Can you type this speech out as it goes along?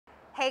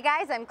Hey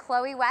guys, I'm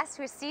Chloe West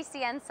with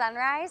CCN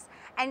Sunrise,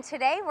 and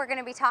today we're going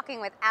to be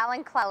talking with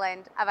Alan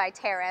Cleland of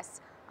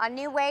Iteris on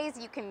new ways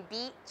you can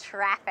beat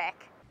traffic.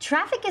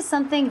 Traffic is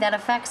something that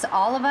affects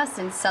all of us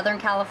in Southern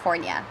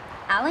California.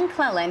 Alan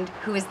Cleland,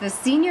 who is the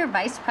Senior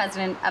Vice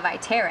President of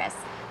Iteris,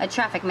 a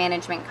traffic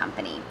management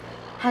company,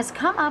 has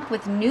come up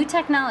with new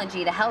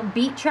technology to help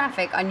beat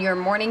traffic on your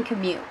morning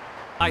commute.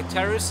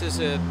 Iteris is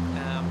an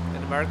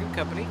American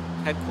company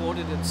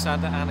headquartered in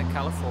Santa Ana,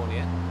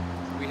 California.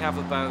 We have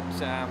about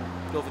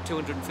over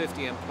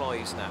 250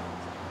 employees now,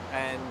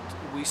 and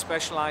we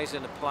specialize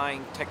in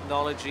applying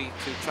technology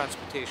to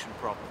transportation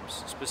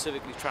problems,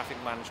 specifically traffic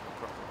management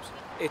problems.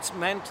 It's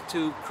meant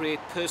to create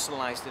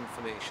personalized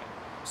information,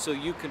 so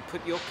you can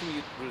put your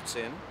commute routes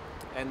in,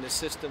 and the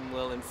system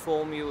will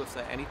inform you if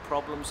there are any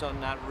problems on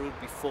that route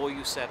before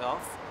you set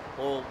off,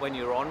 or when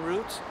you're en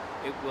route,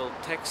 it will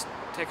text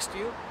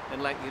you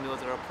and let you know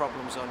there are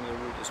problems on your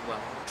route as well.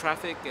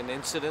 Traffic and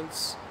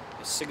incidents,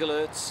 SIG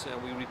alerts,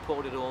 we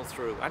report it all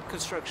through, and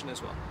construction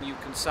as well. You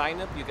can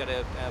sign up, you get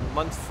a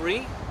month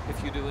free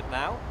if you do it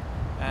now,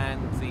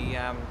 and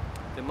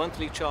the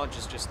monthly charge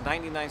is just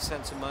 99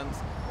 cents a month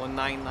or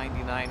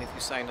 $9.99 if you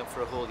sign up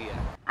for a whole year.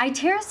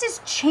 Iteris is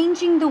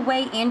changing the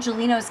way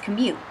Angelenos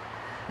commute.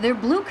 Their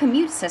Blue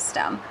Commute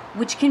system,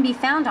 which can be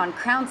found on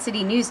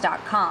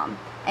CrownCityNews.com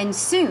and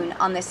soon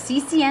on the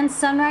CCN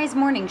Sunrise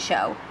Morning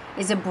Show,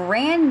 is a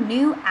brand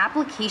new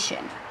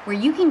application where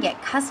you can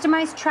get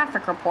customized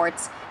traffic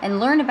reports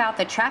and learn about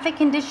the traffic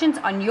conditions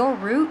on your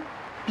route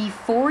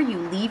before you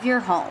leave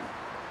your home.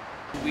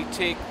 We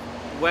take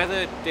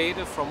weather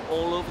data from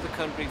all over the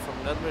country from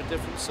a number of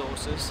different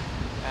sources,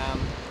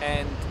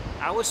 and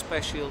our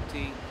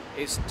specialty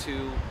is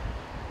to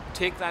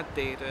take that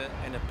data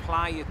and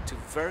apply it to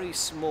very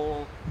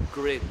small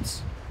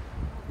grids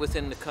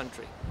within the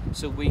country,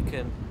 so we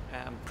can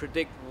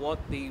predict what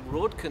the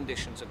road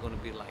conditions are going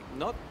to be like,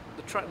 not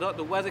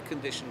the weather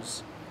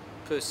conditions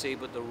per se,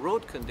 but the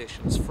road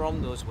conditions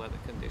from those weather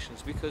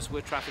conditions, because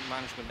we're traffic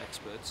management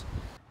experts.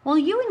 While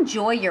you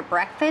enjoy your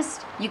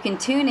breakfast, you can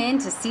tune in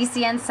to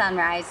CCN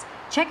Sunrise,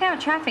 check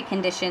out traffic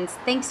conditions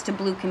thanks to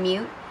Blue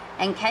Commute,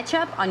 and catch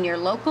up on your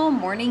local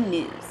morning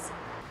news.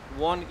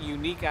 One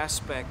unique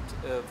aspect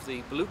of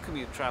the Blue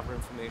Commute traveler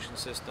information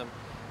system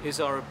is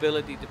our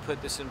ability to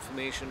put this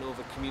information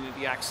over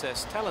community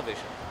access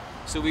television.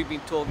 So we've been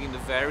talking to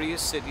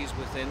various cities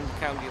within the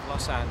county of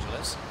Los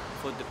Angeles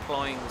for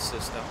deploying the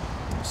system,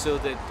 so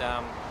that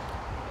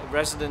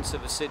residents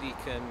of a city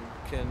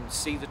can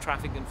see the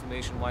traffic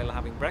information while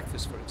having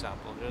breakfast, for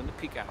example, during the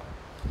peak hour.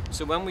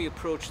 So when we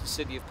approached the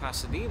city of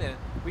Pasadena,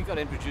 we got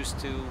introduced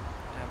to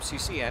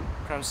CCN,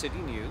 Crown City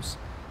News,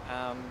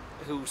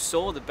 who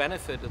saw the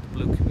benefit of the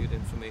Blue Commute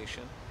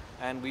information,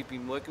 and we've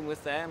been working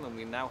with them, and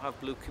we now have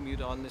Blue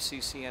Commute on the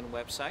CCN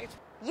website.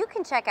 You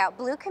can check out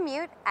Blue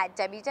Commute at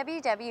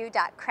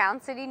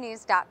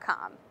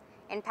www.crowncitynews.com.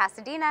 In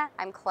Pasadena,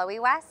 I'm Chloe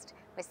West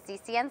with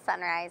CCN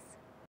Sunrise.